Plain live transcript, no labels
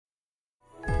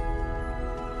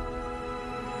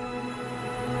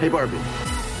Hey, Barbie.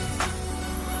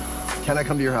 Can I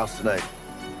come to your house tonight?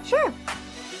 Sure.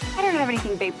 I don't have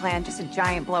anything big planned, just a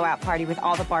giant blowout party with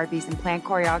all the Barbies and planned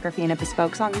choreography and a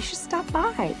bespoke song. You should stop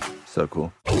by. So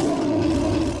cool.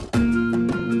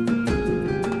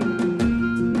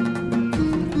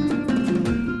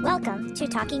 Welcome to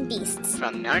Talking Beasts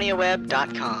from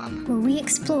NarniaWeb.com, where we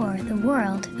explore the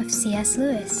world of C.S.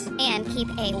 Lewis and keep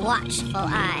a watchful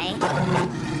eye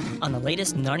on the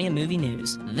latest Narnia movie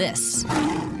news. This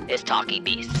is Talking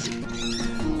Beasts.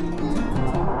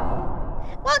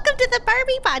 Welcome to the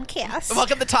Barbie podcast.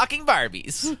 Welcome to Talking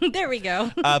Barbies. There we go.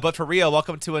 But for real,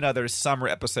 welcome to another summer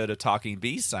episode of Talking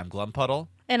Beasts. I'm Glumpuddle.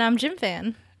 And I'm Jim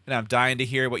Fan. And I'm dying to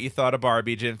hear what you thought of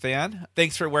Barbie, Jim Fan.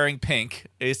 Thanks for wearing pink.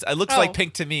 It looks like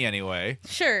pink to me anyway.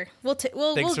 Sure. We'll Thanks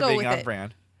go for being with on it.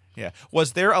 brand. Yeah.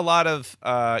 Was there a lot of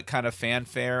kind of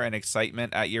fanfare and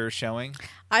excitement at your showing?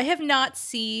 I have not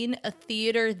seen a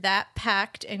theater that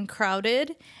packed and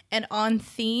crowded and on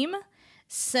theme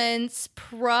since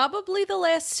probably the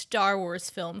last Star Wars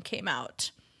film came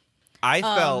out. I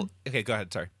felt... Okay, go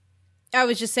ahead. Sorry. I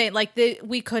was just saying,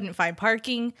 we couldn't find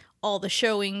parking. All the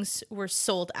showings were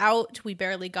sold out. We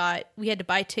had to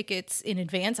buy tickets in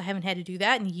advance. I haven't had to do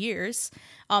that in years.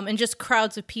 And just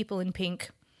crowds of people in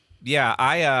pink.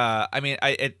 Yeah,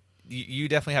 you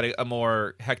definitely had a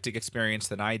more hectic experience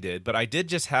than I did, but I did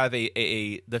just have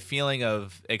the feeling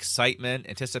of excitement,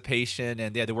 anticipation,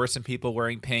 and yeah, there were some people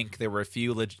wearing pink. There were a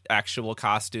few actual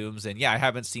costumes, and yeah, I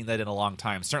haven't seen that in a long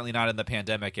time. Certainly not in the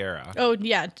pandemic era. Oh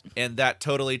yeah, and that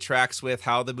totally tracks with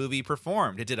how the movie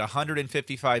performed. It did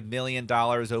 $155 million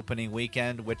opening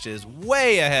weekend, which is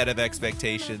way ahead of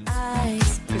expectations.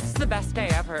 This is the best day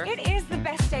ever. It is the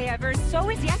best day ever. So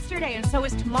is yesterday, and so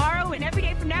is tomorrow, and every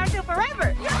day from now until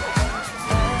forever.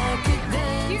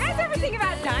 Do you guys ever think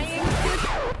about dying?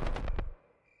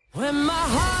 When my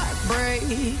heart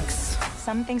breaks,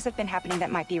 Some things have been happening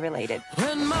that might be related.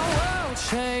 when my world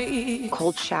shakes.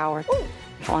 Cold shower,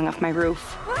 falling off my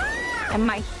roof, and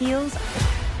my heels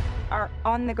are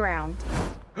on the ground.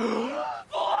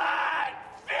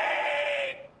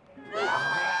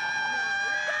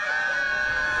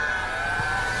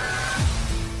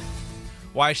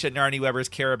 Why should Narnia Webbers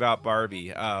care about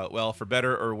Barbie? Well, for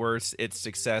better or worse, its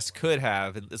success could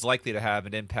have and is likely to have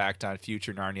an impact on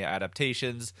future Narnia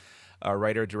adaptations.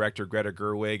 Writer-director Greta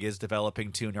Gerwig is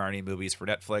developing 2 Narnia movies for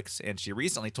Netflix, and she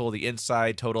recently told the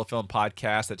Inside Total Film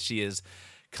podcast that she is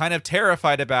kind of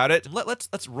terrified about it.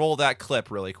 Let's roll that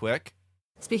clip really quick.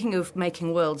 Speaking of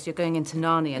making worlds, you're going into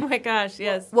Narnia. Oh my gosh,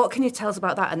 yes. What can you tell us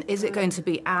about that, and is it going to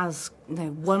be as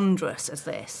wondrous as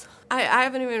this? I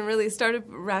haven't even really started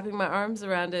wrapping my arms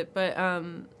around it, but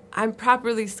I'm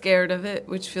properly scared of it,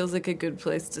 which feels like a good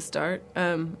place to start.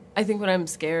 I think when I'm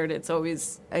scared, it's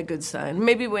always a good sign.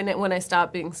 Maybe when I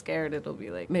stop being scared, it'll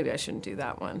be like, maybe I shouldn't do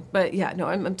that one. But yeah, no,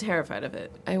 I'm terrified of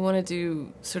it. I want to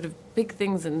do sort of big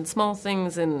things and small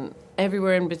things and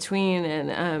everywhere in between,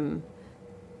 and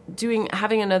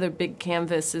having another big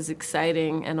canvas is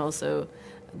exciting and also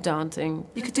daunting.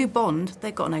 You could do Bond.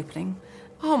 They've got an opening.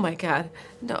 Oh my God.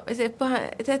 No,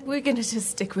 we're going to just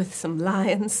stick with some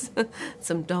lions,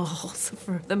 some dolls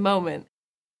for the moment.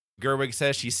 Gerwig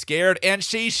says she's scared, and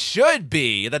she should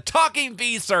be. The talking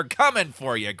beasts are coming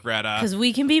for you, Greta. Because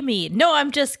we can be mean. No,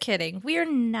 I'm just kidding. We're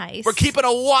nice. We're keeping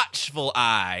a watchful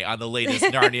eye on the latest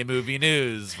Narnia movie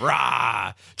news.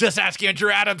 Rah! Just ask Andrew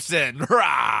Adamson.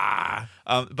 Rah!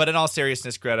 But in all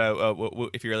seriousness, Greta,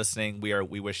 if you're listening,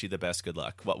 we wish you the best. Good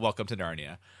luck. Welcome to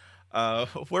Narnia.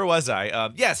 Where was I?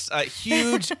 Yes, a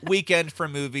huge weekend for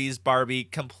movies. Barbie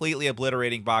completely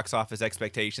obliterating box office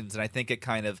expectations, and I think it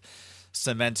kind of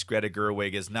cements Greta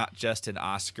Gerwig as not just an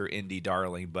Oscar indie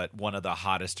darling, but one of the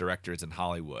hottest directors in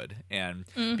Hollywood. And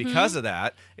because of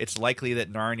that, it's likely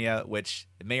that Narnia, which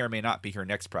may or may not be her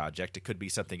next project, it could be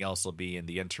something else will be in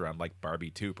the interim, like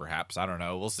Barbie 2, perhaps. I don't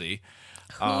know. We'll see.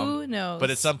 Who knows? But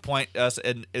at some point,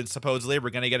 and supposedly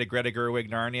we're going to get a Greta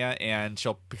Gerwig Narnia, and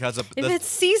she'll, because of if it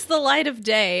sees the light of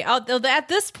day, at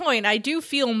this point, I do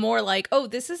feel more like, oh,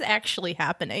 this is actually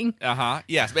happening.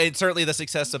 Yes, and certainly the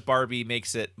success of Barbie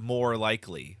makes it more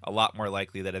likely, a lot more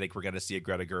likely, that I think we're going to see a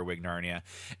Greta Gerwig Narnia,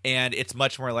 and it's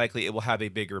much more likely it will have a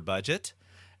bigger budget,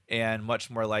 and much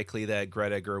more likely that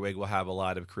Greta Gerwig will have a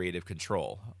lot of creative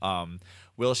control.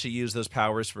 Will she use those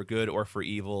powers for good or for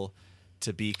evil?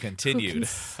 To be continued.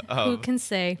 Who can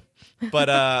say?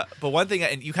 But one thing,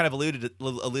 and you kind of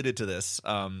alluded to this.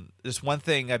 There's one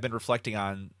thing I've been reflecting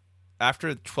on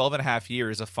after 12 and a half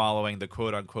years of following the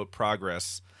quote unquote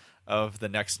progress of the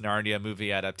next Narnia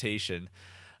movie adaptation.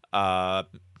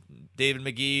 David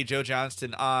McGee, Joe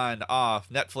Johnston, on, off,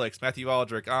 Netflix, Matthew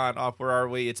Aldrich, on, off. Where are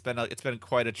we? It's been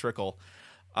quite a trickle.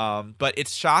 But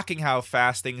it's shocking how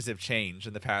fast things have changed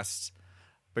in the past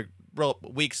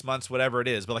weeks, months, whatever it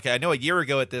is. But like I know a year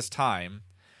ago at this time,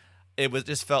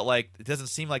 just felt like it doesn't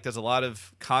seem like there's a lot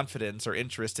of confidence or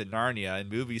interest in Narnia in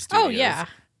movie studios. Oh yeah.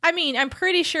 I mean, I'm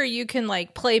pretty sure you can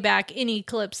like play back any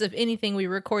clips of anything we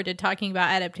recorded talking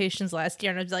about adaptations last year,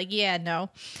 and I was like, yeah,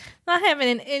 no, not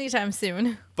happening anytime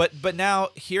soon. But now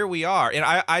here we are, and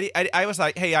I was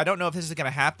like, hey, I don't know if this is going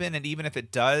to happen, and even if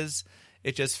it does,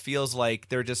 it just feels like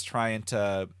they're just trying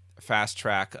to fast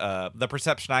track. The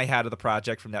perception I had of the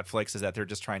project from Netflix is that they're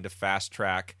just trying to fast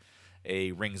track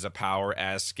a Rings of Power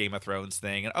as Game of Thrones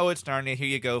thing, and it's Narnia, here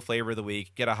you go, flavor of the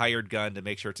week, get a hired gun to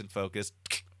make sure it's in focus.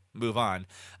 Move on.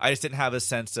 I just didn't have a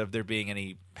sense of there being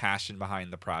any passion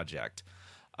behind the project.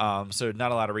 So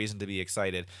not a lot of reason to be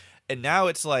excited. And now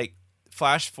it's like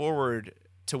flash forward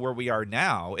to where we are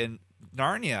now. In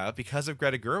Narnia, because of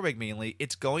Greta Gerwig mainly,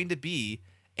 it's going to be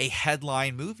a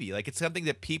headline movie. Like it's something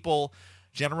that people,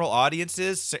 general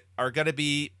audiences, are going to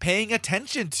be paying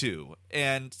attention to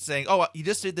and saying, oh, you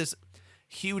just did this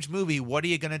huge movie. What are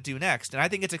you going to do next? And I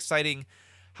think it's exciting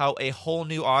how a whole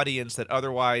new audience that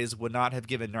otherwise would not have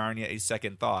given Narnia a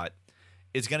second thought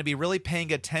is going to be really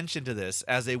paying attention to this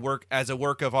as a work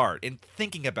of art and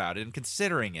thinking about it and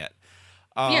considering it.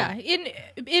 Yeah,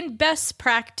 in best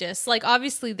practice, like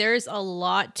obviously there's a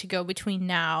lot to go between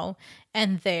now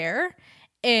and there,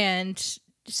 and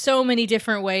so many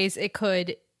different ways it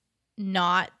could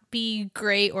not be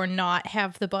great or not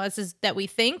have the buzzes that we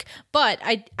think. But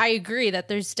I agree that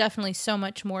there's definitely so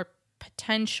much more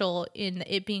potential in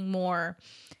it being more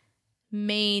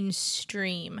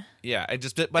mainstream. Yeah,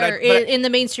 in the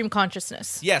mainstream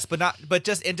consciousness. Yes, but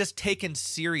just taken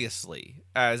seriously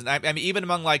as I mean, even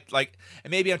among like,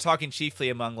 and maybe I'm talking chiefly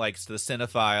among like the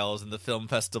cinephiles and the film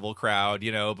festival crowd,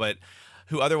 but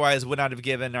who otherwise would not have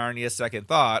given Narnia a second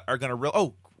thought are going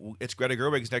to it's Greta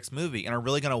Gerwig's next movie, and are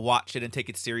really going to watch it and take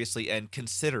it seriously and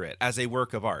consider it as a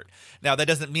work of art. Now, that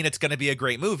doesn't mean it's going to be a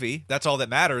great movie. That's all that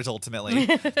matters ultimately.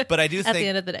 But I do think, at the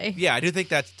end of the day, yeah, I do think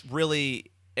that's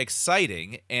really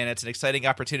exciting, and it's an exciting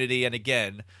opportunity. And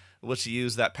again, let's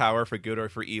use that power for good or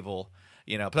for evil.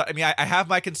 But I mean, I have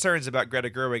my concerns about Greta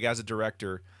Gerwig as a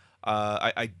director.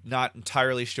 I'm not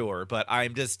entirely sure, but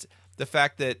I'm just the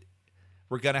fact that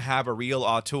we're going to have a real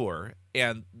auteur,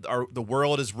 and the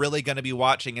world is really going to be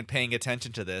watching and paying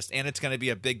attention to this, and it's going to be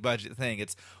a big budget thing.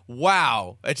 It's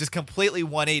just completely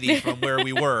 180 from where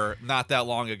we were not that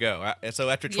long ago. So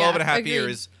after 12 and a half agreed.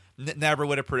 years, never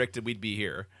would have predicted we'd be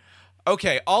here.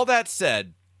 Okay, all that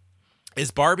said,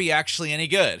 is Barbie actually any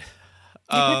good?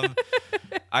 I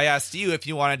asked you if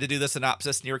you wanted to do the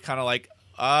synopsis, and you were kind of like,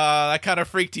 that kind of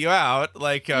freaked you out.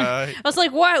 Like, I was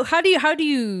like, wow, how do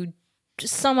you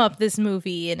sum up this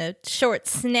movie in a short,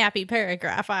 snappy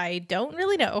paragraph? I don't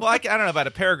really know. Well, I don't know about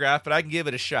a paragraph, but I can give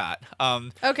it a shot.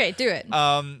 Okay, do it.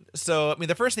 So, I mean,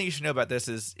 the first thing you should know about this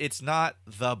is it's not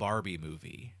the Barbie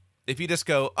movie. If you just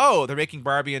go, oh, they're making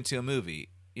Barbie into a movie,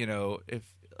 if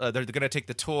they're going to take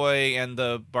the toy and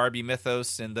the Barbie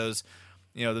mythos and those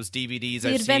DVDs,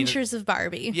 The Adventures of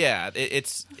Barbie. Yeah,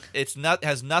 it's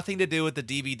has nothing to do with the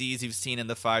DVDs you've seen in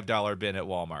the $5 bin at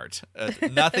Walmart.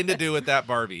 Nothing to do with that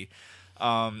Barbie.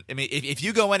 I mean, if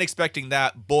you go in expecting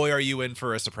that, boy, are you in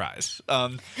for a surprise.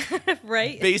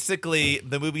 Right? Basically,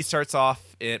 the movie starts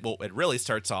off, it really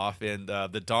starts off in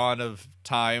the dawn of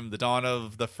time, the dawn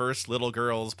of the first little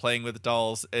girls playing with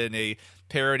dolls in a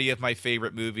parody of my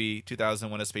favorite movie,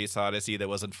 2001: A Space Odyssey, that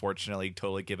was unfortunately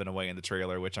totally given away in the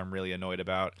trailer, which I'm really annoyed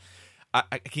about.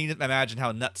 I can't imagine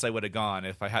how nuts I would have gone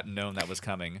if I hadn't known that was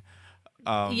coming.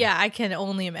 Yeah, I can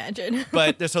only imagine.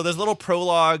 But there's a little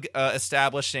prologue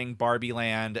establishing Barbie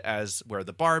Land as where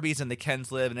the Barbies and the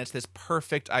Kens live, and it's this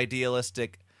perfect,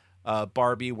 idealistic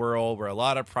Barbie world where a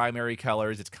lot of primary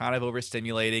colors. It's kind of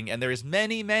overstimulating, and there's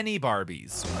many, many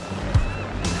Barbies.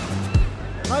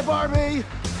 Hi, Barbie.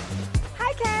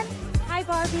 Hi, Ken. Hi,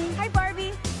 Barbie. Hi,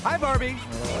 Barbie. Hi, Barbie.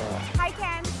 Hi,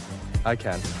 Ken. Hi,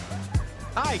 Ken.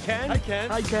 Hi, Ken. Hi, Ken.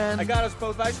 Hi, Ken. I got us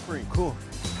both ice cream. Cool.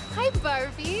 Hi,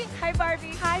 Barbie. Hi,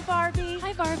 Barbie. Hi, Barbie.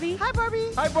 Hi, Barbie. Hi,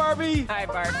 Barbie. Hi, Barbie. Hi,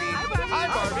 Barbie. Hi,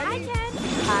 Barbie. Hi, Ken.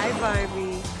 Hi,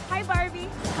 Barbie. Hi, Barbie.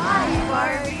 Hi,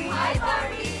 Barbie. Hi,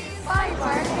 Barbie. Hi,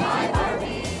 Barbie. Hi,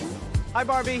 Barbie. Hi,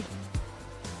 Barbie.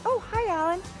 Oh, hi,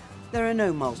 Alan. There are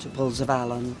no multiples of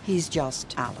Alan. He's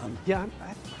just Alan. Yeah, I'm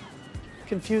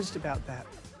confused about that.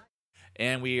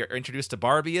 And we are introduced to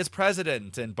Barbie as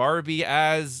president, and Barbie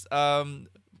as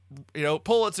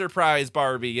Pulitzer Prize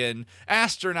Barbie and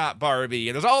astronaut Barbie,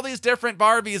 and there's all these different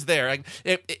Barbies there. Like,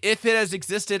 if it has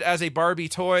existed as a Barbie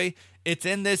toy, It's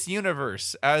in this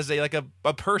universe as a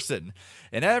person,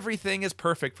 and everything is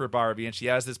perfect for Barbie, and she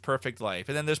has this perfect life.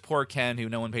 And then there's poor Ken, who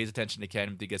no one pays attention to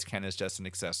Ken because Ken is just an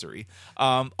accessory.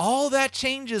 All that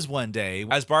changes one day.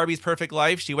 As Barbie's perfect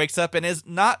life, she wakes up and is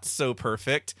not so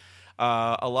perfect.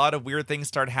 A lot of weird things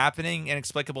start happening,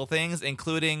 inexplicable things,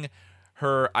 including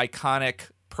her iconic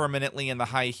permanently in the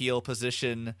high heel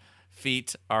position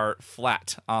feet are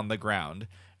flat on the ground.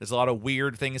 There's a lot of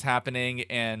weird things happening,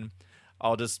 and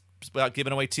I'll just, without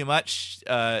giving away too much,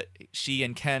 she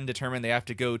and Ken determine they have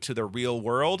to go to the real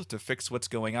world to fix what's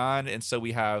going on. And so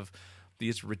we have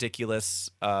these ridiculous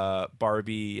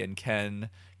Barbie and Ken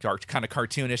kind of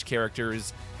cartoonish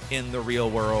characters in the real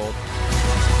world.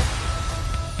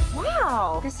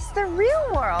 Wow, this is the real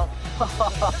world.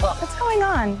 What's going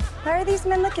on? Why are these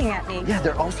men looking at me? Yeah,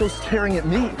 they're also staring at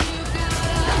me.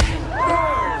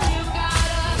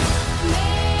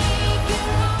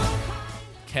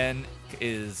 Ken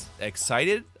is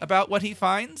excited about what he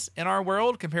finds in our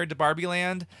world compared to Barbie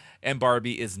Land, and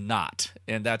Barbie is not.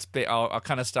 And that's I'll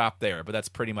kind of stop there, but that's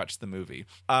pretty much the movie.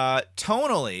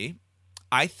 Tonally,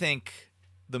 I think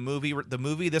the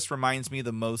movie this reminds me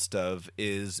the most of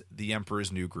is The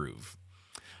Emperor's New Groove.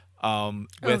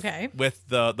 With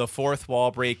the fourth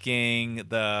wall breaking,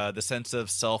 the sense of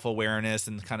self-awareness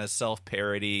and kind of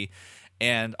self-parody,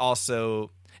 and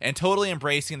also totally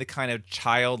embracing the kind of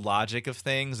child logic of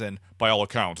things. And by all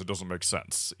accounts, it doesn't make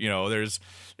sense. You know, there's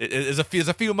a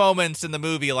few moments in the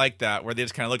movie like that where they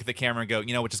just kind of look at the camera and go,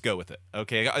 you know what, just go with it.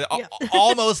 Okay. Yeah.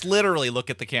 Almost literally look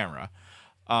at the camera.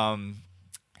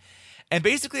 And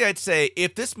basically I'd say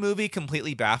if this movie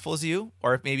completely baffles you,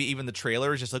 or if maybe even the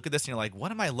trailers, just look at this and you're like,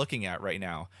 what am I looking at right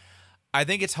now? I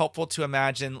think it's helpful to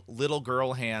imagine little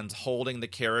girl hands holding the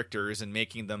characters and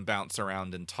making them bounce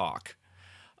around and talk.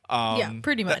 Yeah,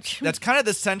 pretty much. That's kind of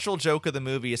the central joke of the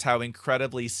movie, is how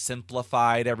incredibly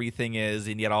simplified everything is,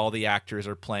 and yet all the actors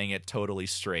are playing it totally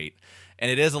straight. And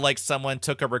it is like someone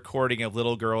took a recording of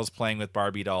little girls playing with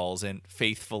Barbie dolls and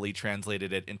faithfully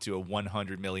translated it into a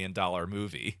 $100 million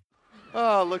movie.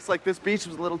 Oh, looks like this beach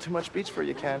was a little too much beach for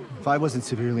you, Ken. If I wasn't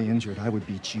severely injured, I would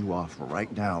beach you off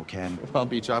right now, Ken. I'll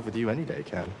beach off with you any day,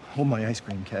 Ken. Hold my ice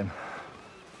cream, Ken.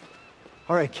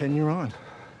 All right, Ken, you're on.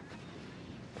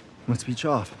 Let's beach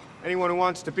off. Anyone who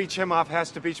wants to beach him off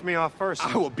has to beach me off first.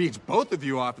 I will beach both of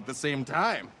you off at the same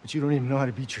time. But you don't even know how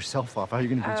to beach yourself off. How are you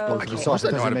going to beach both of us off?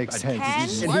 It doesn't make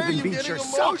sense. Why are you beach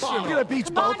yourself off? You're going to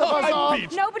beach both of us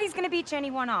off? Nobody's going to beach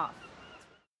anyone off.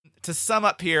 To sum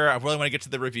up here, I really want to get to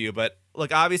the review, but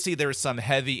look, obviously there's some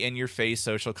heavy in-your-face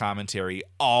social commentary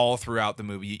all throughout the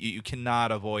movie. You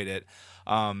cannot avoid it.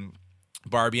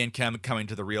 Barbie and Ken coming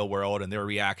to the real world and their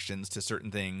reactions to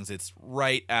certain things. It's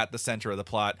right at the center of the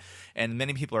plot, and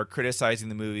many people are criticizing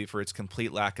the movie for its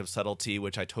complete lack of subtlety,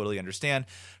 which I totally understand.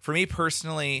 For me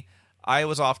personally, I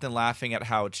was often laughing at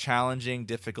how challenging,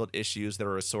 difficult issues that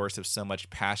are a source of so much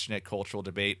passionate cultural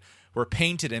debate were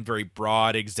painted in very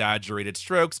broad, exaggerated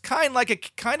strokes, kind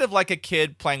of like a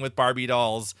kid playing with Barbie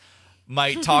dolls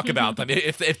might talk about them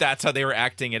if that's how they were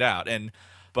acting it out.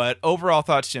 But overall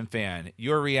thoughts, Jim Fan,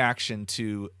 your reaction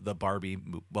to the Barbie,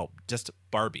 just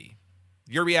Barbie.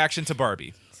 Your reaction to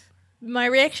Barbie. My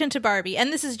reaction to Barbie,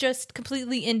 and this is just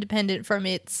completely independent from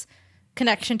its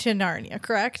connection to Narnia,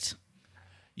 correct?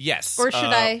 Yes. Or should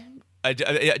I? At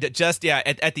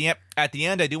the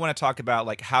end, I do want to talk about,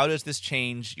 like, how does this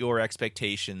change your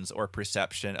expectations or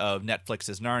perception of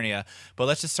Netflix's Narnia? But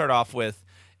let's just start off with,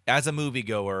 as a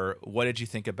moviegoer, what did you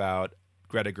think about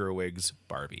Greta Gerwig's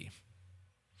Barbie?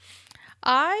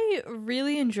 I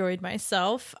really enjoyed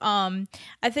myself. I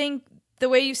think the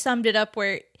way you summed it up,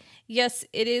 where yes,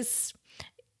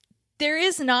 there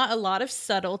is not a lot of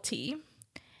subtlety.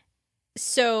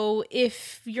 So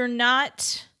if you're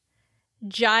not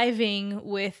jiving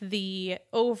with the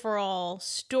overall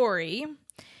story,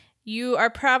 you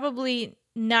are probably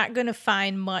not going to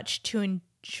find much to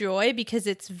enjoy because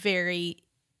it's very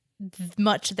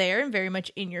much there and very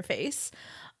much in your face.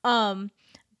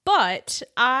 But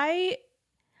I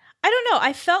don't know.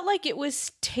 I felt like it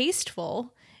was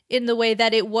tasteful in the way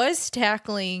that it was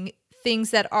tackling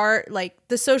things that are like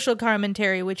the social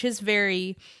commentary, which is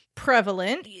very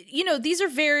prevalent. You know, these are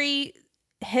very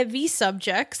heavy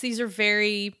subjects. These are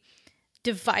very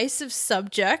divisive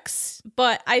subjects,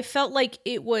 but I felt like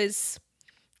it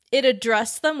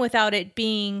addressed them without it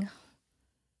being,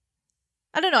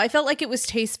 I don't know. I felt like it was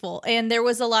tasteful, and there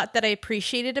was a lot that I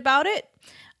appreciated about it.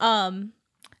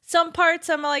 Some parts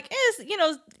I'm like,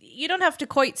 you don't have to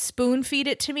quite spoon feed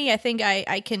it to me. I think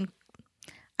I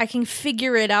can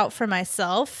figure it out for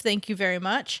myself. Thank you very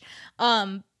much.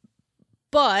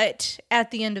 But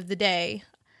at the end of the day,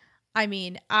 I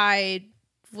mean, I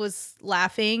was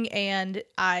laughing, and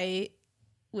I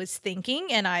was thinking,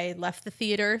 and I left the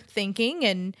theater thinking,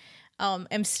 and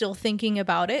am still thinking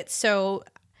about it. So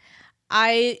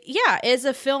as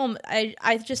a film,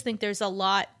 I just think there's a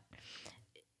lot.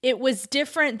 It was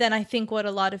different than I think what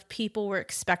a lot of people were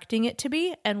expecting it to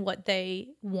be and what they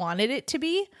wanted it to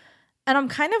be. And I'm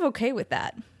kind of okay with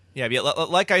that. Yeah,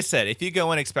 like I said, if you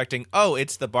go in expecting, oh,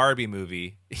 it's the Barbie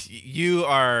movie, you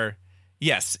are,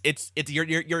 yes, it's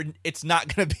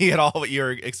not going to be at all what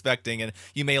you're expecting, and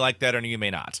you may like that or you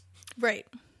may not. Right.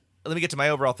 Let me get to my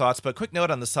overall thoughts, but quick note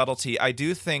on the subtlety. I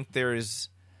do think there's,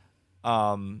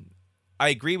 I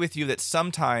agree with you that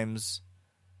sometimes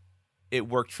it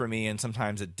worked for me and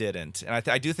sometimes it didn't. And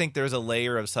I do think there's a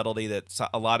layer of subtlety that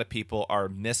a lot of people are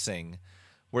missing,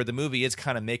 where the movie is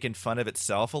kind of making fun of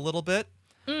itself a little bit.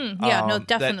 No,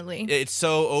 definitely. It's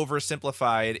so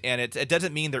oversimplified, and it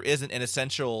doesn't mean there isn't an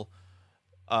essential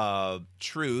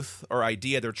truth or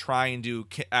idea they're trying to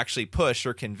actually push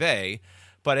or convey.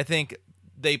 But I think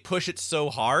they push it so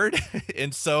hard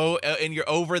and you're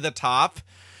over the top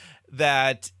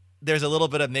that there's a little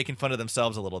bit of making fun of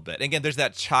themselves a little bit. And again, there's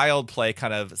that child play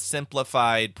kind of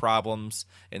simplified problems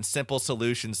and simple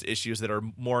solutions to issues that are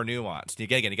more nuanced.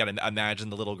 Again, you got to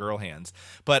imagine the little girl hands.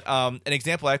 But an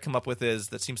example I've come up with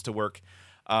that seems to work.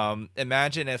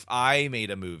 Imagine if I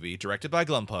made a movie directed by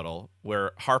Glumpuddle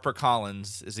where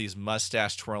HarperCollins is these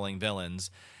mustache-twirling villains,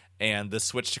 and the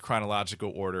switch to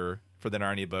chronological order for the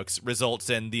Narnia books results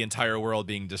in the entire world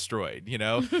being destroyed, you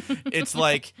know? It's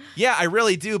like, yeah, I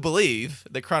really do believe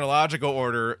the chronological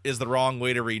order is the wrong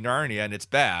way to read Narnia and it's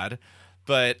bad,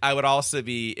 but I would also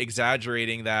be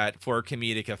exaggerating that for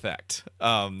comedic effect.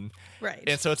 Right.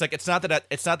 And so it's like, it's not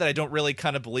that I don't really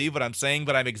kind of believe what I'm saying,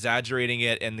 but I'm exaggerating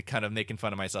it and kind of making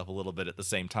fun of myself a little bit at the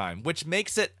same time, which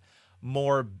makes it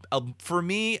more, for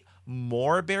me,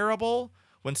 more bearable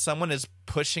when someone is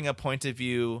pushing a point of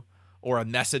view or a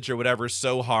message or whatever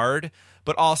so hard,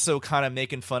 but also kind of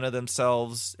making fun of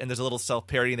themselves, and there's a little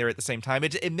self-parody there at the same time.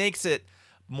 It makes it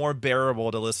more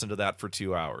bearable to listen to that for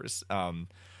 2 hours.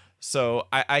 So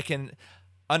I can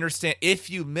understand if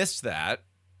you missed that,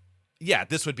 yeah,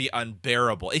 this would be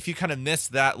unbearable. If you kind of miss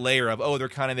that layer of, oh, they're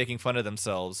kind of making fun of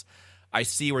themselves, I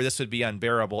see where this would be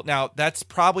unbearable. Now, that's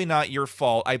probably not your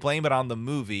fault. I blame it on the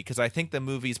movie, because I think the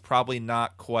movie's probably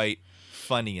not quite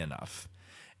funny enough.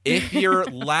 If you're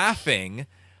laughing,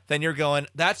 then you're going,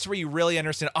 that's where you really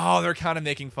understand, oh, they're kind of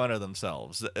making fun of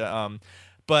themselves.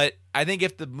 But I think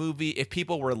if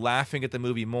people were laughing at the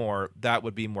movie more, that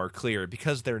would be more clear,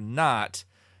 because they're not.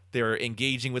 They're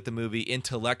engaging with the movie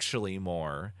intellectually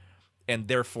more, and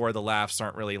therefore the laughs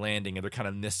aren't really landing, and they're kind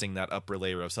of missing that upper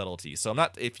layer of subtlety. So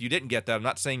if you didn't get that, I'm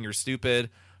not saying you're stupid.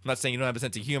 I'm not saying you don't have a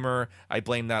sense of humor. I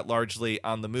blame that largely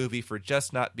on the movie for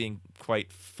just not being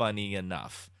quite funny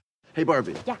enough. Hey,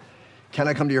 Barbie. Yeah. Can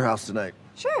I come to your house tonight?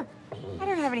 Sure. I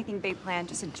don't have anything big planned,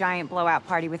 just a giant blowout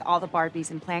party with all the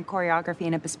Barbies and planned choreography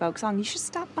and a bespoke song. You should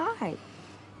stop by.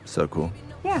 So cool.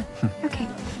 Yeah. Okay.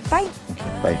 Bye.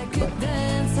 Bye.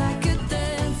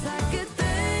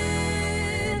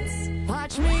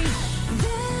 Watch me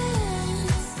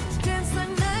dance the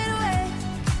night away.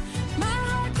 My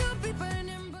heart could be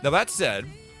burning. Now, that said,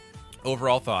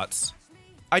 overall thoughts.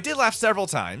 I did laugh several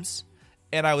times,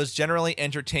 and I was generally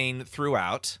entertained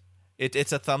throughout.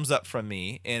 It's a thumbs up from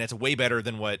me, and it's way better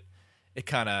than what it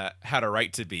kind of had a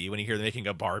right to be when you hear they're making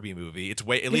a Barbie movie. It's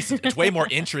way more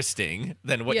interesting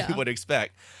than what you would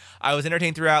expect. I was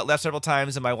entertained throughout, left several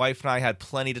times, and my wife and I had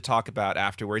plenty to talk about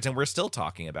afterwards, and we're still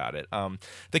talking about it.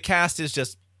 The cast is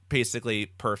just basically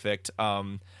perfect.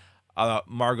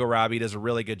 Margot Robbie does a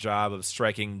really good job of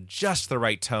striking just the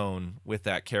right tone with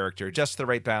that character, just the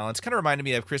right balance. Kind of reminded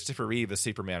me of Christopher Reeve as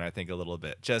Superman, I think, a little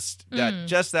bit. Just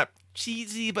that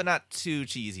cheesy, but not too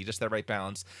cheesy, just that right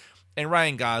balance. And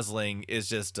Ryan Gosling is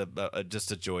just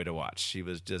a joy to watch. He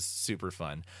was just super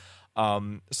fun.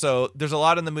 So there's a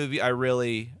lot in the movie I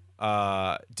really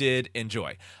did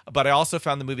enjoy, but I also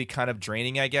found the movie kind of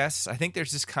draining, I guess. I think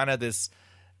there's just kind of this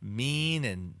mean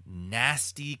and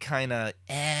nasty kind of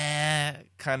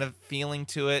feeling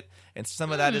to it, and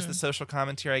some of that is the social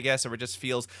commentary, I guess, or it just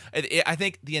feels I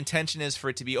think the intention is for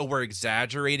it to be, we're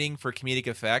exaggerating for comedic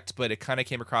effect, but it kind of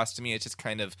came across to me it's just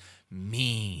kind of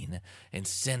mean and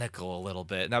cynical a little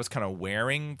bit, and that was kind of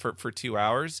wearing for 2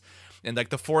 hours. And like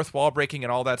the fourth wall breaking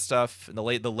and all that stuff, and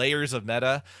the layers of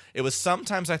meta, it was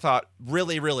sometimes I thought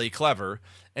really, really clever,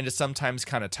 and just sometimes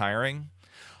kind of tiring.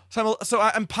 So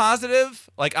I'm positive.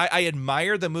 Like I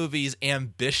admire the movie's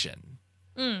ambition.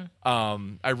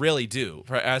 I really do.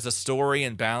 As a story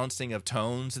and balancing of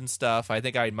tones and stuff, I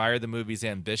think I admire the movie's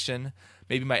ambition.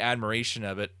 Maybe my admiration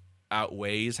of it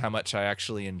outweighs how much I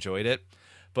actually enjoyed it.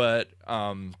 but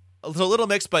it's a little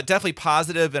mixed, but definitely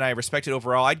positive, and I respect it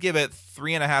overall. I'd give it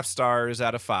 3.5 stars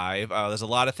out of 5. There's a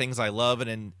lot of things I love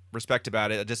and respect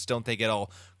about it. I just don't think it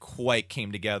all quite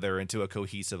came together into a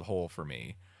cohesive whole for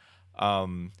me.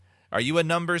 Are you a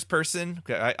numbers person?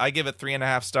 I give it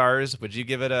 3.5 stars. Could you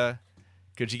give it a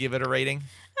rating?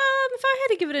 If I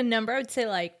had to give it a number, I would say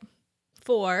like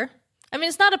 4. I mean,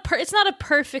 it's not a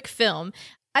perfect film.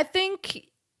 I think,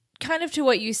 kind of to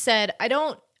what you said, I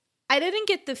didn't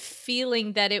get the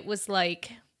feeling that it was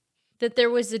like that there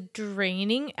was a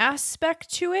draining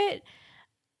aspect to it,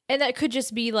 and that could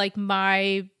just be like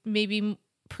my maybe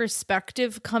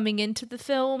perspective coming into the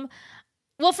film.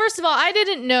 Well, first of all, I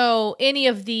didn't know any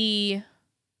of the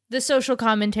social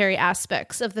commentary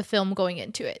aspects of the film going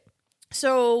into it.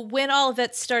 So when all of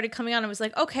that started coming on, I was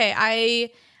like,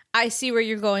 okay, I see where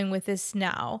you're going with this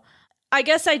now. I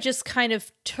guess I just kind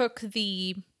of took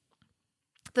the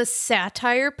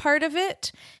satire part of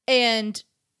it and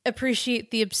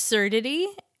appreciate the absurdity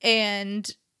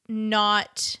and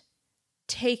not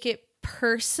take it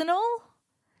personal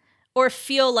or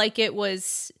feel like it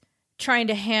was trying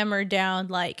to hammer down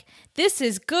like, this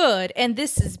is good and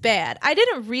this is bad. I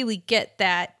didn't really get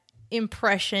that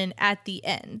impression at the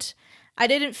end. I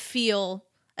didn't feel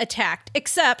attacked,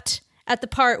 except at the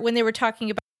part when they were talking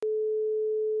about.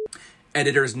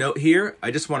 Editor's note here.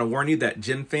 I just want to warn you that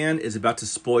Jim Fan is about to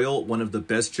spoil one of the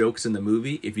best jokes in the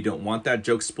movie. If you don't want that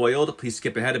joke spoiled, please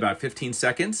skip ahead about 15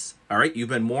 seconds. All right, you've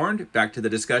been warned. Back to the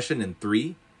discussion in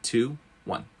 3, 2,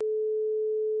 1.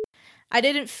 I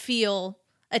didn't feel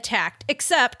attacked,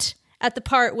 except at the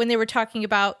part when they were talking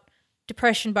about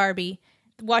Depression Barbie,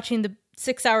 watching the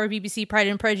 6-hour BBC Pride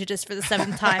and Prejudice for the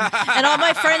 7th time, and all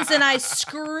my friends and I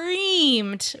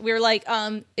screamed. We were like,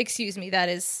 excuse me, that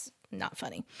is not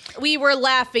funny. We were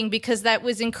laughing because that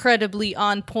was incredibly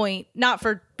on point, not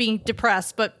for being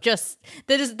depressed, but just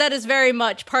that is very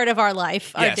much part of our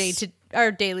life, Yes.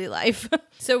 our daily life.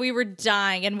 So we were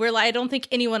dying, and we're like, I don't think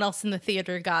anyone else in the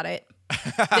theater got it.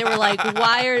 They were like,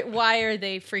 why are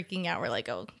they freaking out? We're like,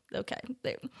 oh, okay.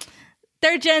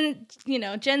 They're Gen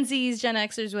Zs, Gen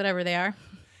Xers, whatever they are.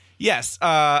 Yes.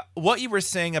 What you were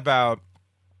saying about,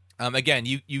 again,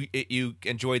 you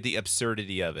enjoyed the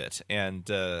absurdity of it and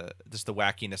just the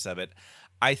wackiness of it.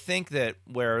 I think that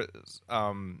where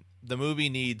the movie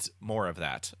needs more of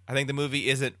that. I think the movie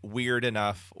isn't weird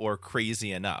enough or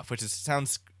crazy enough, which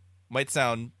might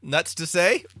sound nuts to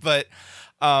say, but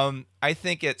I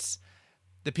think it's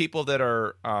the people that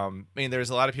are,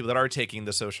 there's a lot of people that are taking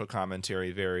the social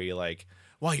commentary very like,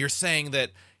 well, you're saying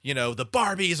that, the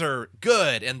Barbies are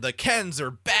good and the Kens are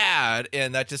bad,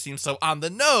 and that just seems so on the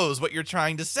nose what you're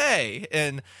trying to say.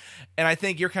 And I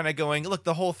think you're kind of going, look,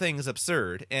 the whole thing is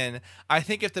absurd. And I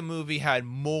think if the movie had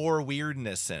more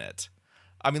weirdness in it,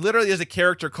 literally there's a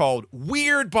character called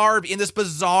Weird Barbie in this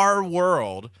bizarre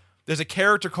world. There's a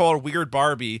character called Weird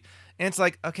Barbie, and it's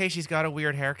like, okay, she's got a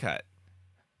weird haircut.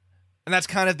 And that's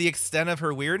kind of the extent of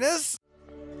her weirdness.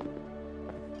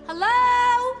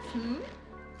 Hello?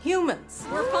 Humans,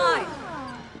 we're fine.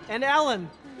 And Ellen.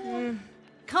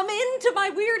 Come into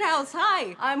my weird house.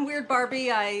 Hi, I'm Weird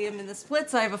Barbie. I am in the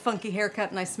splits. I have a funky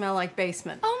haircut and I smell like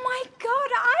basement. Oh my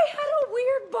god, I had a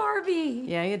weird Barbie.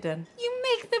 Yeah, you did. You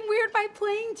make them weird by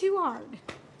playing too hard.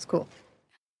 It's cool.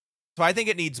 So I think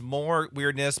it needs more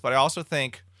weirdness, but I also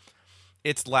think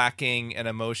it's lacking an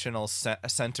emotional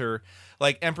center.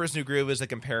 Like Emperor's New Groove is a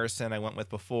comparison I went with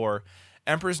before.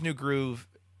 Emperor's New Groove,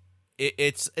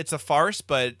 it's a farce,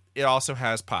 but it also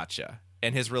has Pacha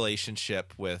and his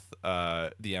relationship with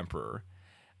the Emperor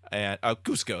and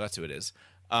Cusco. That's who it is.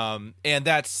 And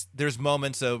there's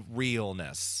moments of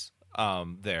realness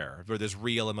there, where there's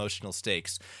real emotional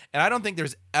stakes. And I don't think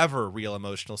there's ever real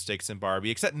emotional stakes in Barbie,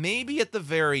 except maybe at the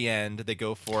very end they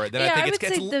go for it. Then Yeah, I think I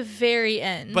would say the very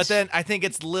end. But then I think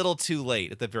it's a little too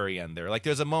late at the very end there. Like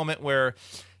there's a moment where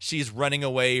she's running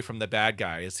away from the bad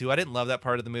guys, who I didn't love that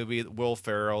part of the movie, Will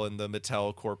Ferrell and the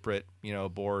Mattel corporate,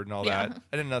 board and all that.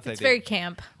 I didn't know if it's very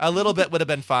camp. A little bit would have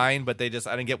been fine, but I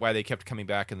didn't get why they kept coming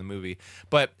back in the movie.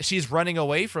 But she's running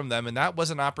away from them, and that was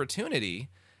an opportunity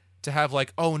to have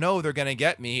like, oh no, they're going to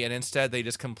get me. And instead they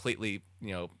just completely,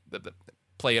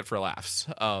 play it for laughs.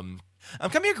 I'm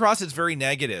coming across as very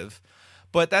negative,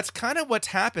 but that's kind of what's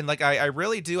happened. Like I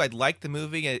really do. I like the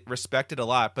movie. I respect it a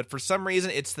lot, but for some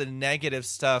reason it's the negative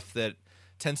stuff that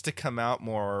tends to come out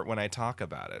more when I talk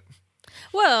about it.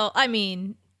 Well,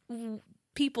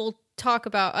 people talk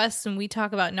about us and we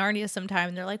talk about Narnia sometime,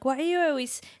 and they're like, why are you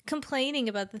always complaining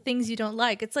about the things you don't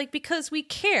like? It's like, because we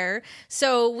care,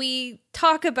 so we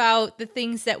talk about the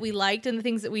things that we liked and the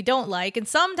things that we don't like, and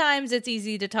sometimes it's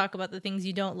easy to talk about the things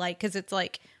you don't like because it's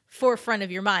like forefront of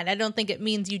your mind. I don't think it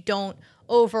means you don't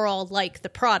overall like the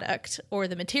product or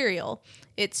the material.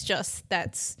 It's just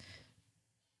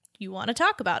you want to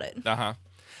talk about it.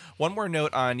 One more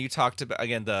note on, you talked about,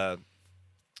 again, the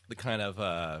kind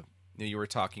of you were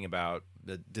talking about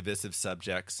the divisive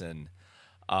subjects and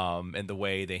the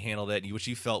way they handled it, which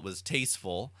you felt was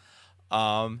tasteful.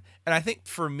 And I think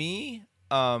for me,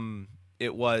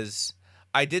 it was,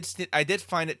 I did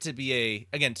find it to be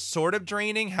again, sort of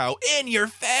draining how in your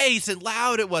face and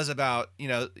loud it was about,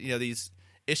 these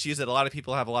issues that a lot of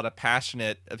people have a lot of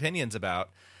passionate opinions about.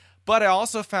 But I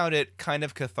also found it kind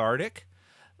of cathartic,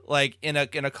 like in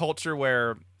a culture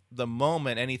where the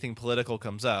moment anything political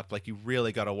comes up, like you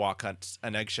really got to walk on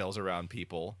eggshells around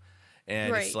people.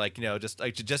 And It's like,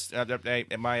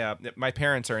 my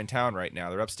parents are in town right now.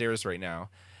 They're upstairs right now.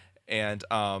 And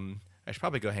I should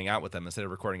probably go hang out with them instead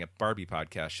of recording a Barbie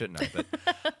podcast, shouldn't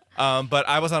I? But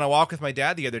I was on a walk with my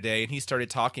dad the other day, and he started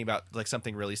talking about like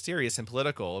something really serious and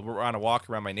political. We're on a walk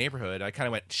around my neighborhood. I kind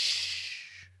of went,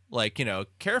 shh, like,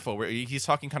 careful. He's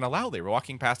talking kind of loudly. We're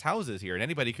walking past houses here, and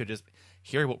anybody could just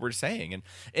hear what we're saying. And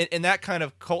in that kind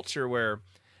of culture where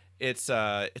it's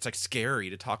like scary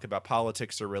to talk about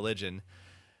politics or religion,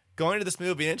 going to this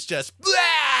movie and it's just blah!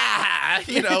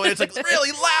 It's like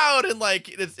really loud and like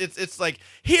it's like,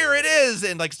 here it is,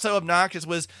 and like so obnoxious.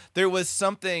 There was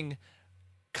something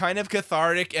kind of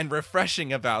cathartic and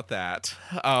refreshing about that.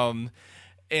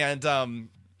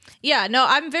 Yeah, no,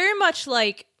 I'm very much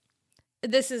like,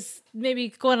 this is maybe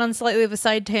going on slightly of a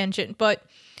side tangent, but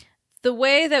the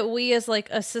way that we as like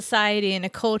a society and a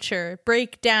culture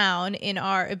break down in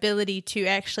our ability to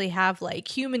actually have like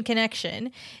human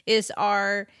connection is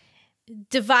our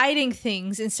dividing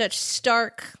things in such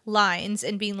stark lines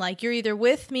and being like, you're either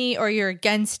with me or you're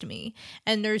against me.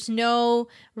 And there's no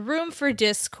room for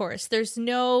discourse. There's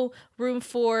no room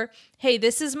for, hey,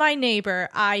 this is my neighbor.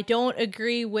 I don't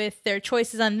agree with their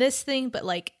choices on this thing, but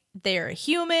like, they're a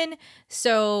human,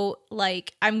 so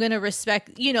like I'm gonna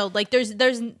respect. Like there's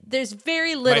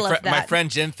very little of that. My friend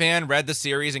Jim Fan read the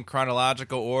series in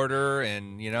chronological order,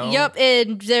 and Yep,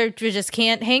 and we just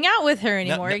can't hang out with her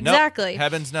anymore. Exactly.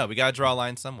 Heavens no, we gotta draw a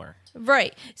line somewhere.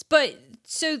 Right, but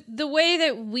so the way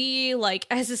that we like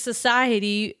as a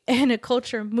society and a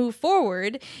culture move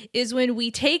forward is when we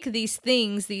take these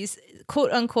things, these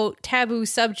quote unquote taboo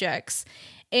subjects,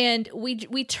 and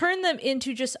we turn them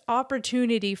into just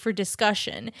opportunity for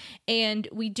discussion, and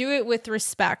we do it with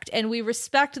respect, and we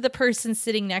respect the person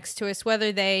sitting next to us,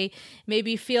 whether they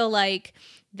maybe feel like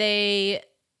they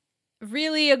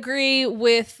really agree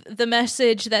with the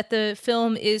message that the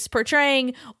film is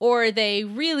portraying, or they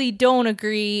really don't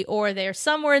agree, or they're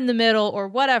somewhere in the middle, or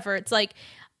whatever. It's like,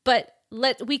 but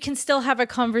we can still have a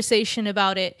conversation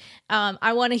about it.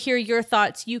 I want to hear your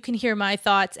thoughts. You can hear my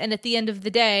thoughts. And at the end of the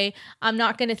day, I'm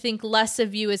not going to think less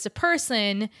of you as a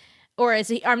person, or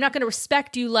I'm not going to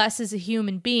respect you less as a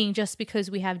human being just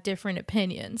because we have different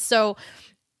opinions. So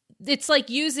it's like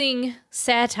using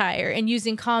satire and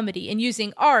using comedy and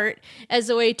using art as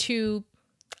a way to,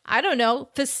 I don't know,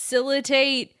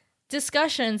 facilitate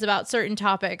discussions about certain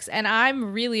topics. And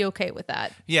I'm really okay with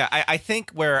that. Yeah, I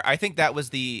think that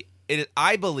was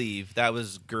I believe that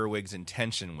was Gerwig's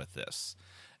intention with this,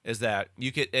 is that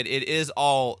it is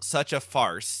all such a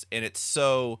farce, and it's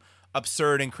so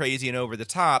absurd and crazy and over the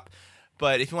top.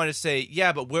 But if you want to say,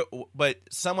 yeah, but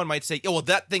someone might say, oh, well,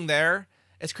 that thing there,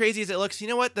 as crazy as it looks, you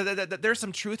know what? There's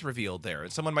some truth revealed there.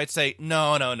 And someone might say,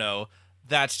 no,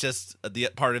 that's just the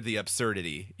part of the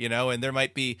absurdity, and there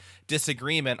might be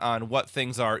disagreement on what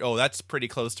things are. Oh, that's pretty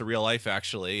close to real life,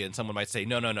 actually. And someone might say,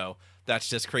 no, that's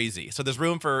just crazy. So there's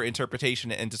room for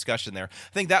interpretation and discussion there.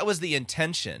 I think that was the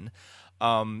intention.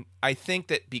 I think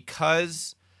that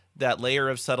because that layer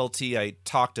of subtlety I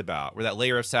talked about, or that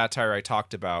layer of satire I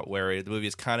talked about, where the movie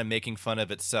is kind of making fun of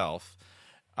itself,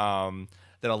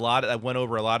 that went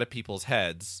over a lot of people's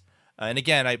heads. And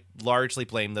again, I largely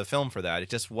blame the film for that. It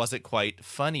just wasn't quite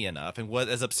funny enough. And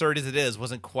as absurd as it is,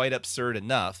 wasn't quite absurd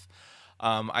enough.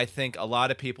 I think a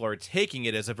lot of people are taking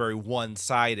it as a very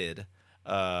one-sided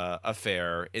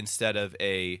affair instead of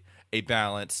a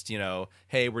balanced,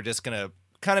 hey, we're just going to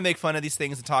kind of make fun of these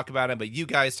things and talk about them, but you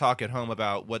guys talk at home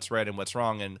about what's right and what's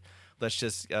wrong, and let's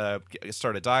just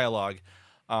start a dialogue.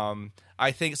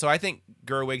 I think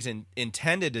Gerwig's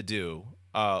intended to do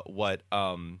what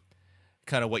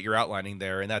kind of what you're outlining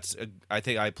there, and that's I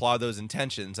think I applaud those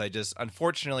intentions. I just,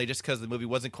 unfortunately, just because the movie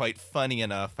wasn't quite funny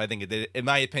enough, I think it, in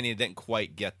my opinion, it didn't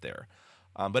quite get there.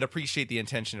 But appreciate the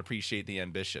intention, appreciate the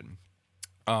ambition.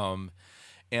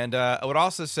 And I would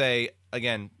also say,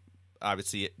 again,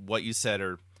 obviously what you said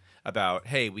about,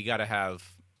 hey, we got to have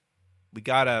we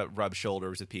gotta rub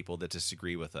shoulders with people that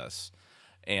disagree with us,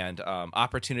 and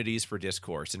opportunities for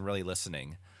discourse and really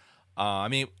listening. I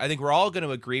mean, I think we're all going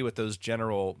to agree with those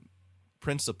general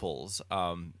principles.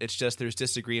 It's just there's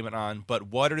disagreement on, but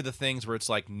what are the things where it's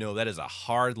like, no, that is a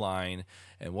hard line,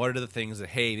 and what are the things that,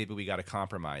 hey, maybe we got to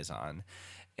compromise on.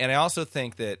 And I also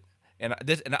think that, and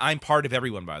I'm part of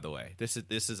everyone, by the way.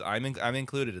 I'm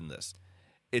included in this.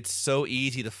 It's so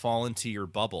easy to fall into your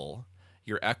bubble,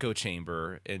 your echo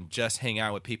chamber, and just hang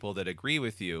out with people that agree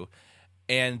with you.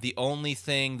 And the only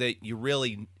thing that you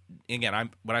really,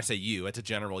 again, when I say you, it's a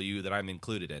general you that I'm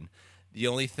included in. The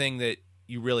only thing that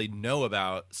you really know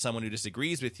about someone who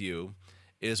disagrees with you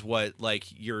is what, like,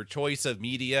 your choice of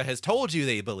media has told you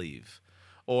they believe.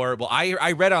 Or, well,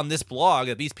 I read on this blog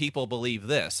that these people believe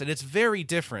this. And it's very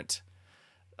different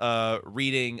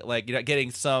reading, like,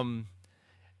 getting some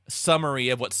summary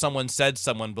of what someone said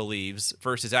someone believes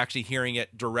versus actually hearing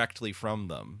it directly from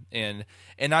them. And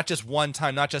not just one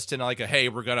time, not just in like a, hey,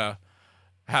 we're going to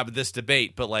have this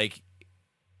debate, but like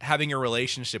having a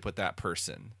relationship with that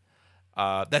person.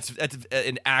 That's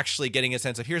and actually getting a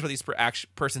sense of here's what these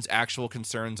person's actual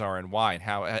concerns are and why, and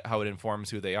how it informs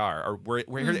who they are, or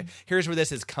here's where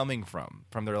this is coming from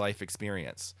their life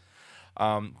experience.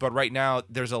 But right now,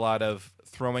 there's a lot of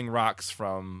throwing rocks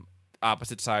from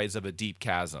opposite sides of a deep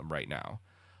chasm right now.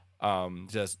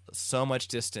 Just so much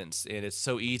distance, and it's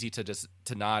so easy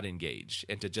to not engage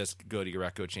and to just go to your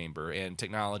echo chamber. And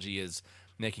technology is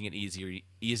making it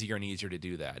easier and easier to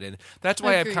do that. And that's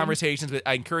why I have conversations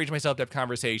I encourage myself to have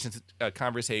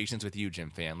conversations with you, Jim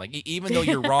Fan. Like, even though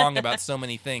you're wrong about so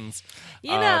many things, we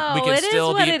can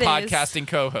still be podcasting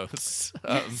co-hosts.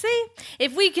 See,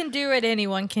 if we can do it,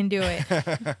 anyone can do it.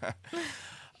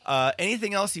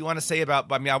 Anything else you want to say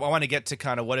about, I mean, I want to get to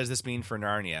kind of what does this mean for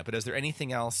Narnia, but is there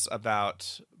anything else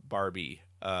about Barbie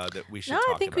that we should talk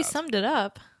about? I think we summed it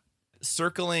up.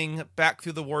 Circling back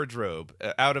through the wardrobe,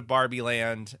 out of Barbie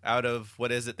Land, out of,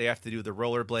 what is it, they have to do the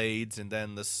rollerblades and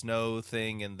then the snow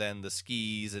thing and then the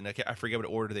skis, and I forget what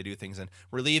order they do things in.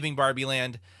 We're leaving Barbie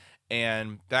Land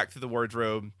and back through the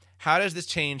wardrobe. How does this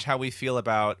change how we feel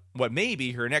about what may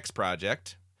be her next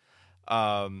project?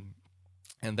 And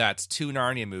that's 2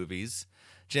 Narnia movies.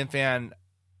 Jim Fan,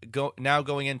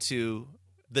 going into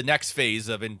the next phase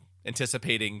of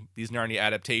anticipating these Narnia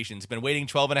adaptations. Been waiting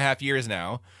 12 and a half years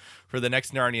now for the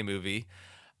next Narnia movie.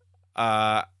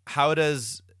 How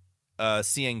does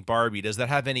seeing Barbie, does that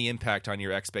have any impact on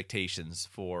your expectations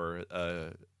for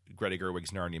Greta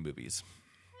Gerwig's Narnia movies?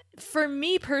 For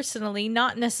me personally,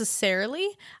 not necessarily.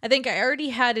 I think I already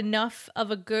had enough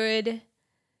of a good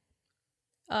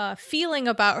feeling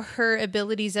about her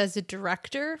abilities as a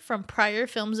director from prior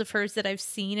films of hers that I've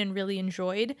seen and really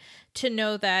enjoyed, to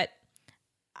know that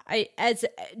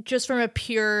just from a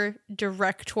pure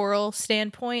directorial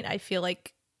standpoint, I feel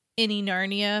like any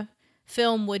Narnia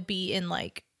film would be in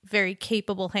like very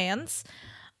capable hands.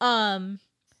 And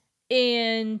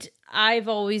I've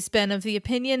always been of the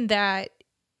opinion that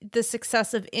the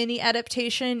success of any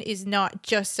adaptation is not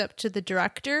just up to the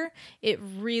director. It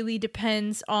really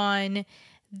depends on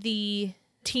the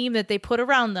team that they put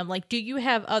around them. Like, do you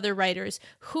have other writers?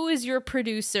 Who is your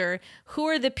producer? Who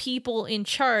are the people in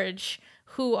charge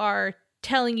who are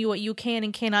telling you what you can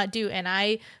and cannot do? And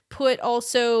I put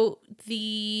also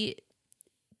the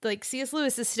C.S.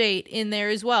 Lewis estate in there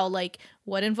as well. Like,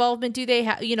 what involvement do they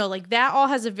have? Like, that all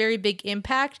has a very big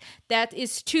impact. That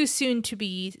is too soon to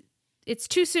be, it's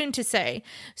too soon to say.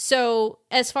 So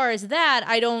as far as that,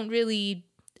 I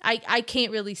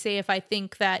can't really say if I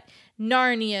think that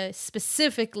Narnia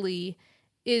specifically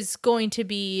is going to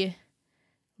be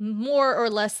more or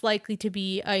less likely to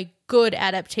be a good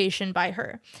adaptation by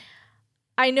her.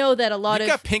 I know that You've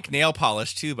got pink nail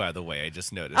polish too, by the way. I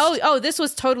just noticed. Oh, this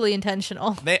was totally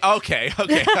intentional. Okay.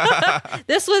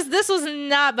 This was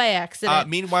not by accident.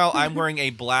 Meanwhile, I'm wearing a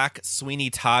black Sweeney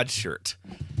Todd shirt.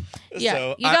 Yeah,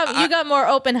 so you got more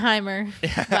Oppenheimer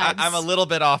vibes. I'm a little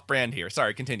bit off brand here.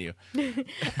 Sorry, continue.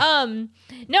 No,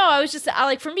 I was just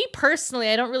like, for me personally,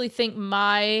 I don't really think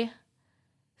my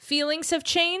feelings have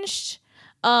changed.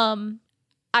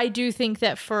 I do think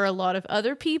that for a lot of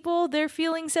other people, their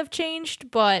feelings have changed,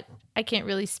 but I can't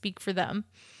really speak for them.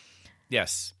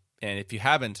 Yes, and if you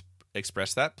haven't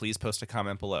expressed that, please post a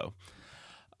comment below.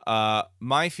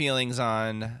 My feelings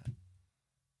on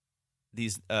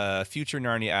these future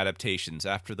Narnia adaptations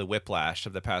after the whiplash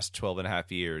of the past 12 and a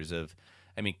half years of,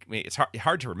 I mean, it's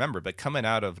hard to remember, but coming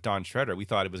out of Don Shredder, we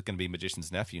thought it was going to be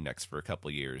Magician's Nephew next for a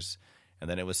couple years. And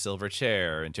then it was Silver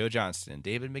Chair and Joe Johnston and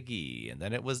David McGee. And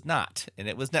then it was not. And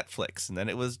it was Netflix. And then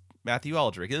it was Matthew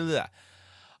Aldrich.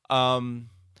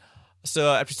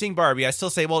 So after seeing Barbie, I still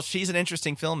say, well, she's an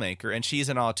interesting filmmaker and she's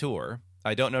an auteur.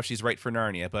 I don't know if she's right for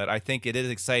Narnia, but I think it is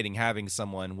exciting having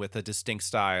someone with a distinct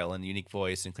style and unique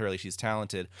voice, and clearly she's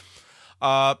talented.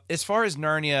 As far as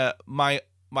Narnia,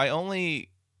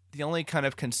 the only kind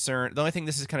of concern, the only thing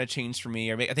this has kind of changed for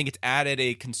me, I think it's added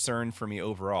a concern for me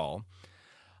overall.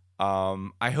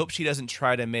 I hope she doesn't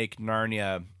try to make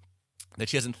Narnia, that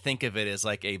she doesn't think of it as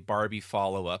like a Barbie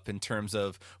follow-up in terms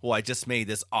of, well, I just made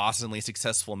this awesomely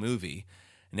successful movie,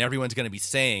 and everyone's going to be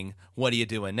saying, what are you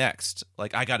doing next?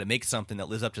 Like, I got to make something that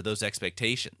lives up to those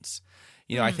expectations.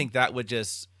 I think that would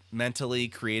just mentally,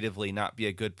 creatively not be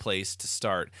a good place to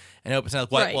start. And I hope it's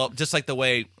not like, well, just like the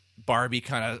way Barbie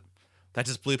kind of, that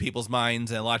just blew people's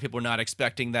minds, and a lot of people were not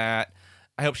expecting that.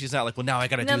 I hope she's not like, well, now I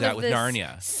got to do that with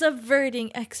Narnia.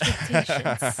 Subverting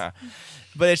expectations.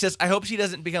 But it's just, I hope she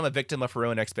doesn't become a victim of her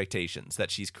own expectations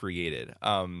that she's created.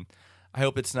 I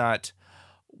hope it's not,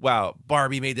 wow,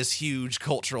 Barbie made this huge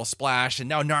cultural splash, and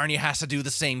now Narnia has to do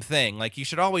the same thing. Like, you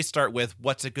should always start with,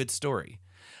 what's a good story?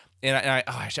 And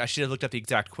I should have looked up the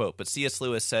exact quote, but C.S.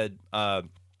 Lewis said, I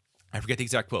forget the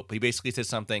exact quote, but he basically said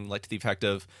something like to the effect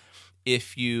of,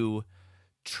 if you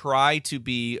try to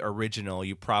be original,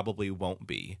 you probably won't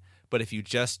be. But if you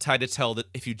just try to tell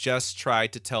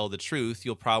the truth,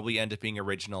 you'll probably end up being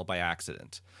original by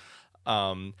accident.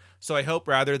 So I hope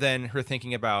rather than her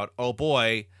thinking about, oh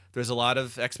boy, there's a lot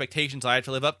of expectations I have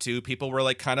to live up to, people were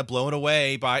like kind of blown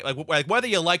away by like whether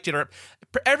you liked it or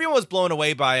everyone was blown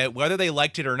away by it, whether they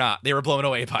liked it or not, they were blown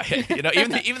away by it.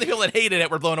 Even the people that hated it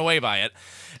were blown away by it.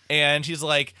 And she's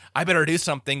like, I better do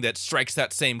something that strikes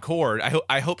that same chord.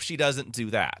 I hope she doesn't do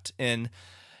that. And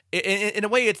in a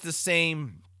way, it's the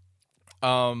same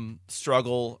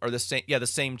struggle or the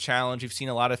same challenge we've seen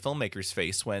a lot of filmmakers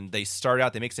face when they start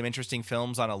out. They make some interesting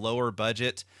films on a lower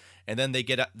budget, and then they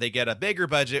get a bigger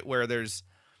budget where there's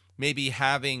maybe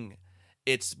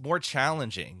it's more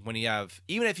challenging when you have,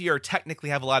 even if you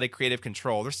technically have a lot of creative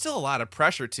control, there's still a lot of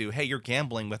pressure to, hey, you're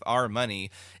gambling with our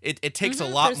money. It takes a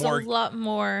lot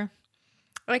more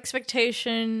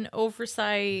expectation,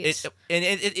 oversight.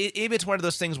 Even it's one of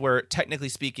those things where, technically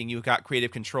speaking, you've got creative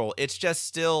control. It's just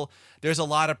still, there's a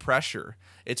lot of pressure.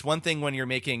 It's one thing when you're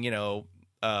making,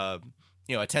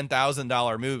 a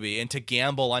 $10,000 movie and to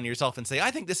gamble on yourself and say,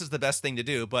 I think this is the best thing to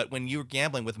do. But when you're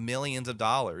gambling with millions of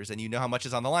dollars and you know how much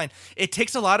is on the line, it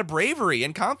takes a lot of bravery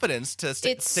and confidence to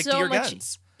stick to your guns. It's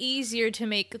so much easier to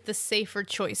make the safer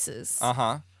choices.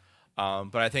 But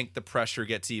I think the pressure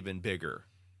gets even bigger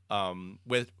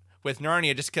with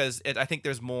Narnia, just because I think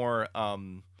there's more.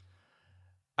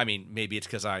 Maybe it's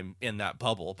because I'm in that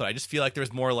bubble, but I just feel like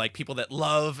there's more like people that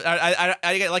love. I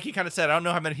like you kind of said, I don't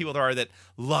know how many people there are that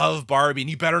love Barbie, and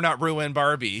you better not ruin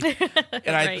Barbie.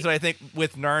 And so I think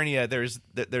with Narnia, there's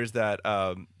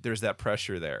that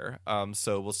pressure there.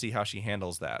 So we'll see how she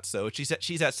handles that. So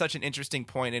she's at such an interesting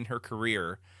point in her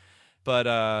career,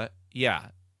 but yeah,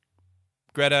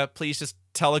 Greta, please just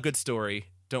tell a good story.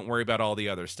 Don't worry about all the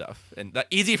other stuff. And that's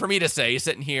easy for me to say,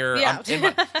 sitting here,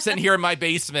 sitting here in my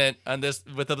basement on this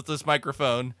with this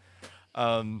microphone.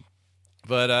 Yeah,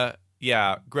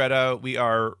 Greta, we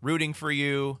are rooting for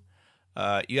you.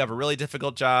 You have a really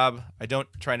difficult job.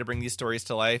 Trying to bring these stories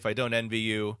to life. I don't envy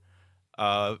you.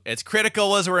 As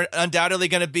critical as we're undoubtedly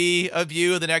going to be of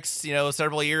you the next,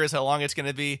 several years, how long it's going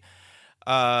to be.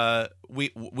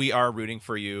 We are rooting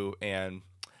for you, and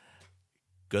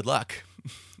good luck.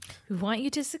 We want you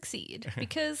to succeed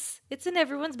because it's in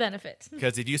everyone's benefit.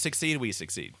 Because if you succeed, we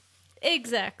succeed.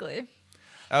 Exactly.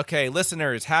 Okay,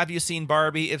 listeners, have you seen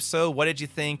Barbie? If so, what did you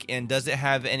think? And does it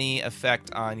have any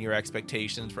effect on your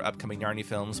expectations for upcoming Narnia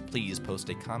films? Please post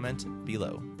a comment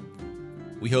below.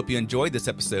 We hope you enjoyed this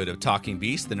episode of Talking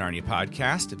Beasts, the Narnia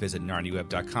podcast. Visit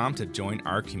narniaweb.com to join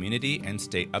our community and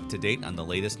stay up to date on the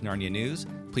latest Narnia news.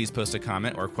 Please post a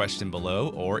comment or question below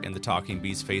or in the Talking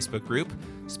Beasts Facebook group.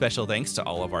 Special thanks to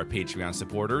all of our Patreon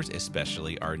supporters,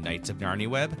 especially our Knights of Narnia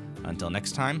Web. Until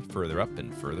next time, further up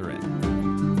and further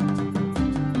in.